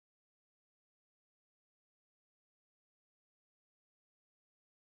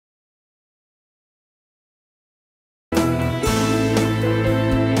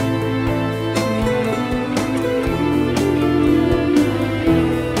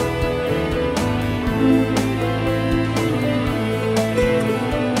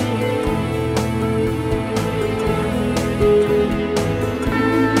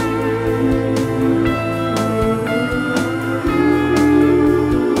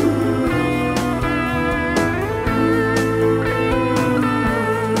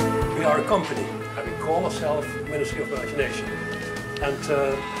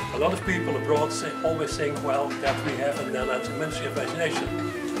a lot of people abroad always think, well, that we have in the Netherlands a Ministry of Imagination.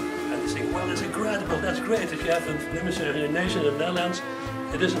 And they think, well, it's incredible, that's great that you have a Ministry of Imagination in the Netherlands.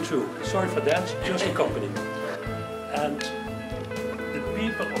 It isn't true. Sorry for that, just a company. And the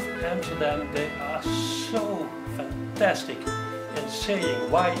people of Amsterdam, they are so fantastic in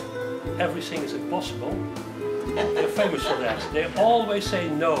saying why everything is impossible. They're famous for that. They always say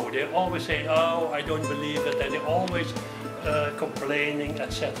no. They always say, oh, I don't believe it, and they're always complaining,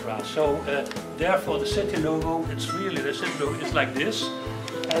 etc. So therefore the city logo, it's really, the city logo is like this.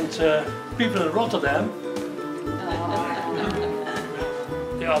 And people in Rotterdam,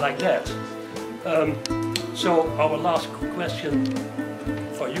 they are like that. So our last question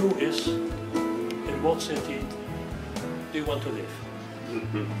for you is, in what city do you want to live?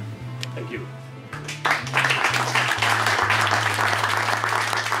 Thank you.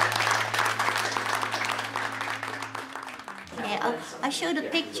 I showed a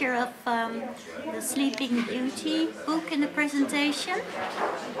picture of the Sleeping Beauty book in the presentation.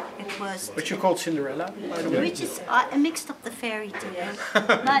 It was... Which you called Cinderella, by the way. Which is, I mixed up the fairy tale.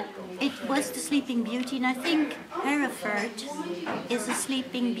 But it was the Sleeping Beauty, and I think Hereford is a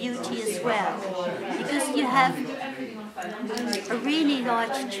Sleeping Beauty as well. Because you have a really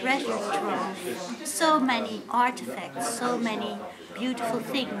large treasure trove, so many artifacts, so many beautiful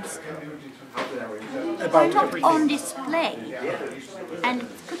things. About not everything. On display, and it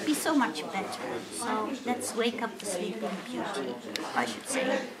could be so much better. So let's wake up the Sleeping Beauty, I should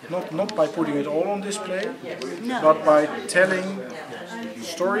say. Not by putting it all on display, No. but by telling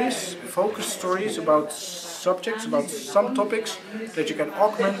stories, focused stories about subjects, about some topics that you can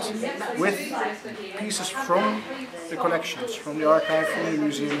augment with pieces from the collections, from the archive, from the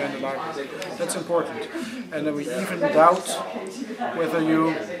museum and the library. That's important. And then we even doubt whether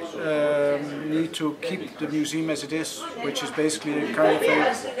you need to keep the museum as it is, which is basically a kind of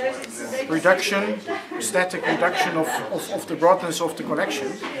a reduction, static reduction of the broadness of the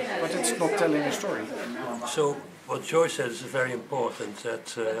collection, but it's not telling a story. So what Joyce says is very important,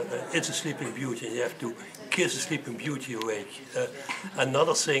 that it's a Sleeping Beauty and you have to kiss the Sleeping Beauty awake.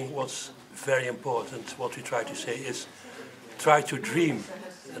 Another thing what's very important, what we try to say is try to dream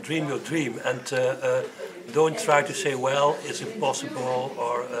your dream, and don't try to say, well, it's impossible,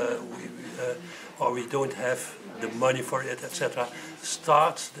 or we don't have the money for it, etc.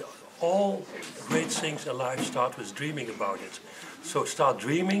 All great things in life start with dreaming about it. So start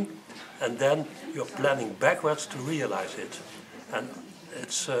dreaming, and then you're planning backwards to realize it. And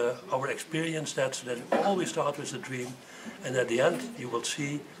it's our experience that it always starts with a dream, and at the end you will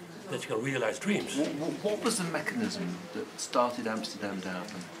see that you can realize dreams. What was the mechanism that started Amsterdam to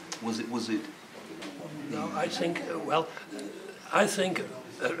happen? Was it? No, I think,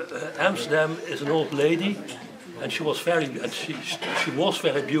 Amsterdam is an old lady, and she was very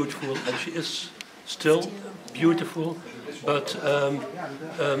beautiful, and she is still beautiful, but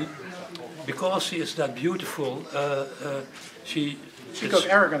because she is that beautiful, she got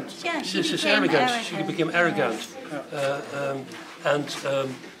arrogant. Yeah, she's arrogant. She became arrogant, and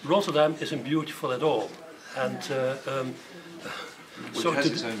Rotterdam isn't beautiful at all, and so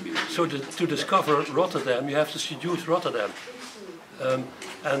to discover Rotterdam, you have to seduce Rotterdam.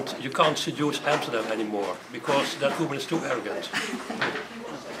 And you can't seduce Amsterdam anymore, because that woman is too arrogant.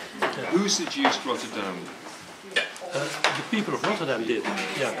 Who seduced Rotterdam? The people of Rotterdam did,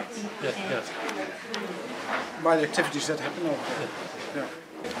 yeah. By the activities that happen over there. Yeah.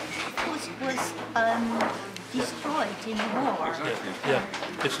 Was destroyed in the war. Yeah,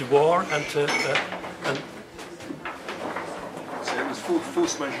 it's the war, and So it was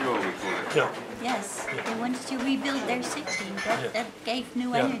force majeure, we call it. yeah. Yes, they wanted to rebuild their city. That gave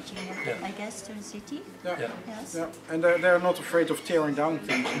new energy, I guess, to the city. Yeah. Yes. Yeah. And they're not afraid of tearing down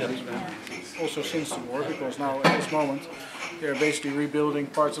things. Also since the war, because now at this moment they're basically rebuilding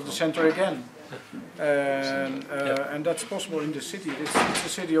parts of the center again. And that's possible in the city. It's a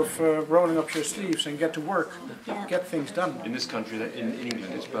city of rolling up your sleeves and get to work, get things done. In this country, in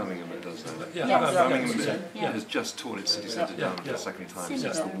England, it's Birmingham that does that. Yeah. Birmingham has just torn its city centre down for the second time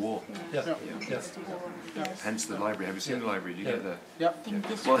since the war. Hence the library. Have you seen the library? You get there. Yeah.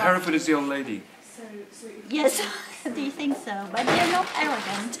 Well, Hereford is the old lady. Yes, do you think so? But they're not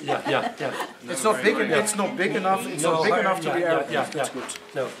arrogant. Yeah. It's not big. It's not big enough. It's not big enough to be arrogant. That's good.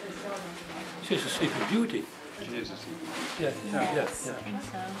 No. She's a Sleeping Beauty. She is a sleeping. Yeah.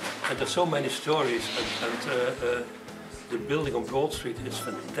 And there's so many stories, and the building on Broad Street is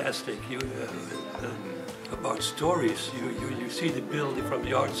fantastic. About stories, you see the building from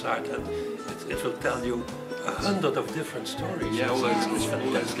the outside, and it will tell you 100 of different stories. Yeah, all those it's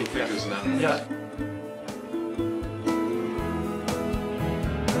fantastic. figures now. Yeah.